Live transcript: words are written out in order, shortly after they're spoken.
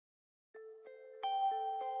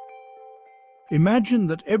Imagine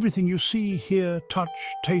that everything you see, hear, touch,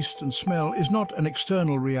 taste and smell is not an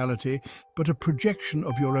external reality, but a projection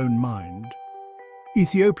of your own mind.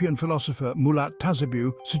 Ethiopian philosopher Mulat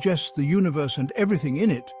Tazabu suggests the universe and everything in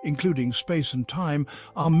it, including space and time,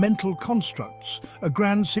 are mental constructs, a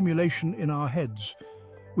grand simulation in our heads.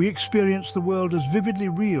 We experience the world as vividly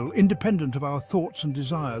real, independent of our thoughts and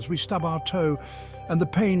desires. We stub our toe, and the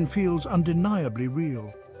pain feels undeniably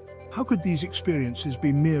real. How could these experiences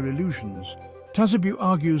be mere illusions? Tazabu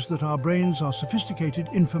argues that our brains are sophisticated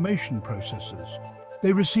information processors.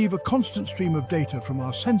 They receive a constant stream of data from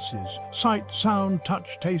our senses: sight, sound,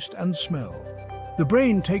 touch, taste, and smell. The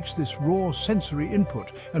brain takes this raw sensory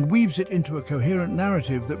input and weaves it into a coherent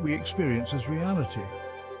narrative that we experience as reality.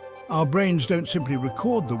 Our brains don't simply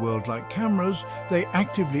record the world like cameras, they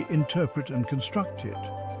actively interpret and construct it.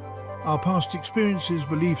 Our past experiences,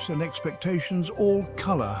 beliefs, and expectations all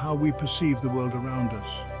color how we perceive the world around us.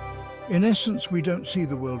 In essence, we don't see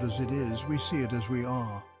the world as it is, we see it as we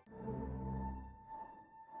are.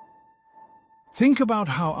 Think about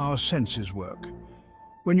how our senses work.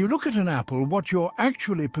 When you look at an apple, what you're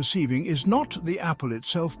actually perceiving is not the apple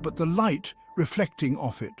itself, but the light reflecting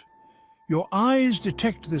off it. Your eyes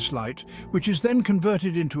detect this light, which is then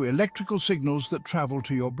converted into electrical signals that travel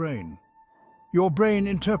to your brain. Your brain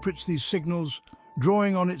interprets these signals,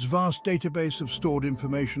 drawing on its vast database of stored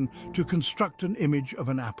information to construct an image of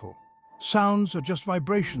an apple. Sounds are just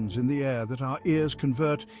vibrations in the air that our ears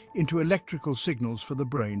convert into electrical signals for the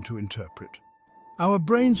brain to interpret. Our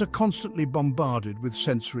brains are constantly bombarded with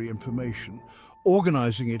sensory information,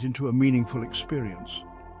 organizing it into a meaningful experience.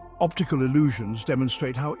 Optical illusions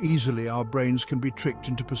demonstrate how easily our brains can be tricked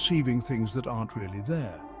into perceiving things that aren't really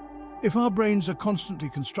there. If our brains are constantly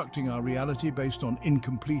constructing our reality based on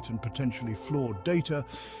incomplete and potentially flawed data,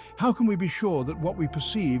 how can we be sure that what we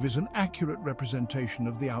perceive is an accurate representation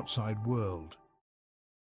of the outside world?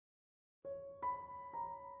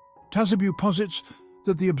 Tazabu posits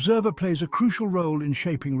that the observer plays a crucial role in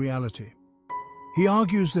shaping reality. He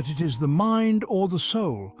argues that it is the mind or the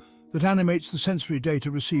soul that animates the sensory data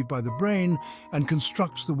received by the brain and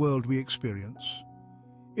constructs the world we experience.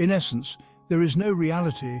 In essence, there is no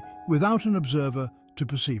reality without an observer to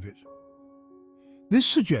perceive it. This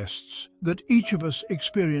suggests that each of us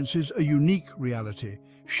experiences a unique reality,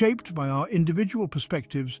 shaped by our individual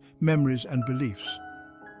perspectives, memories, and beliefs.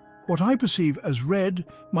 What I perceive as red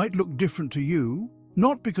might look different to you,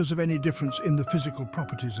 not because of any difference in the physical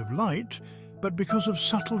properties of light, but because of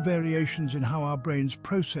subtle variations in how our brains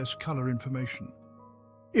process color information.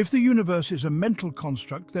 If the universe is a mental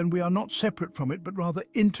construct, then we are not separate from it, but rather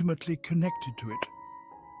intimately connected to it.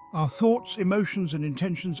 Our thoughts, emotions, and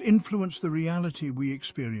intentions influence the reality we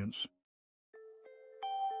experience.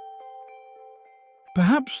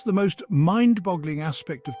 Perhaps the most mind-boggling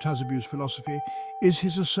aspect of Tazabu's philosophy is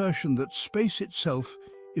his assertion that space itself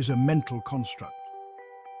is a mental construct.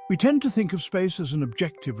 We tend to think of space as an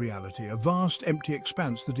objective reality, a vast, empty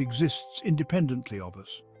expanse that exists independently of us.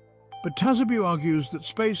 But Tazabu argues that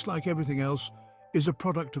space, like everything else, is a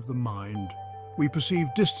product of the mind. We perceive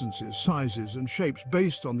distances, sizes, and shapes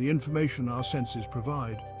based on the information our senses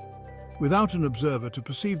provide. Without an observer to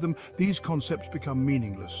perceive them, these concepts become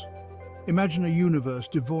meaningless. Imagine a universe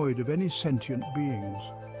devoid of any sentient beings.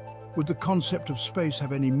 Would the concept of space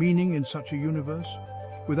have any meaning in such a universe?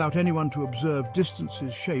 Without anyone to observe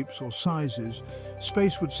distances, shapes, or sizes,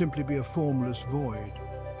 space would simply be a formless void.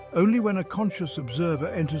 Only when a conscious observer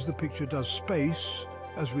enters the picture does space,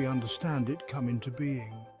 as we understand it, come into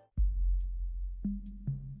being.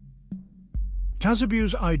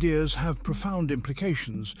 Tazabu's ideas have profound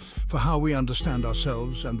implications for how we understand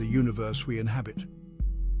ourselves and the universe we inhabit.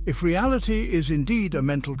 If reality is indeed a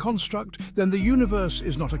mental construct, then the universe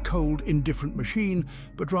is not a cold, indifferent machine,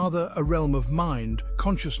 but rather a realm of mind,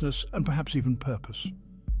 consciousness, and perhaps even purpose.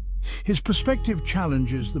 His perspective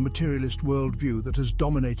challenges the materialist worldview that has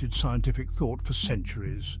dominated scientific thought for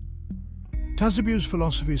centuries. Tazabu's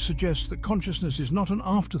philosophy suggests that consciousness is not an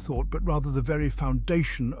afterthought, but rather the very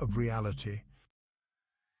foundation of reality.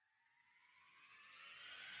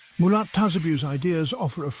 Mulat Tazabu's ideas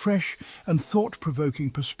offer a fresh and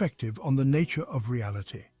thought-provoking perspective on the nature of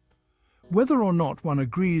reality. Whether or not one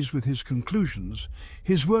agrees with his conclusions,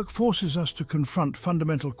 his work forces us to confront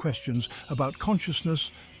fundamental questions about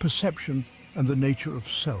consciousness, perception, and the nature of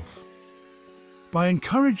self. By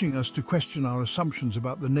encouraging us to question our assumptions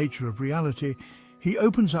about the nature of reality, he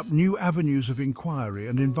opens up new avenues of inquiry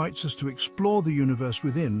and invites us to explore the universe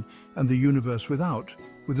within and the universe without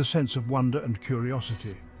with a sense of wonder and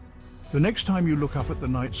curiosity. The next time you look up at the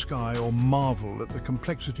night sky or marvel at the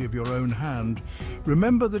complexity of your own hand,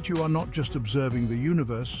 remember that you are not just observing the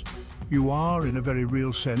universe, You are, in a very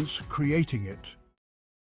real sense, creating it.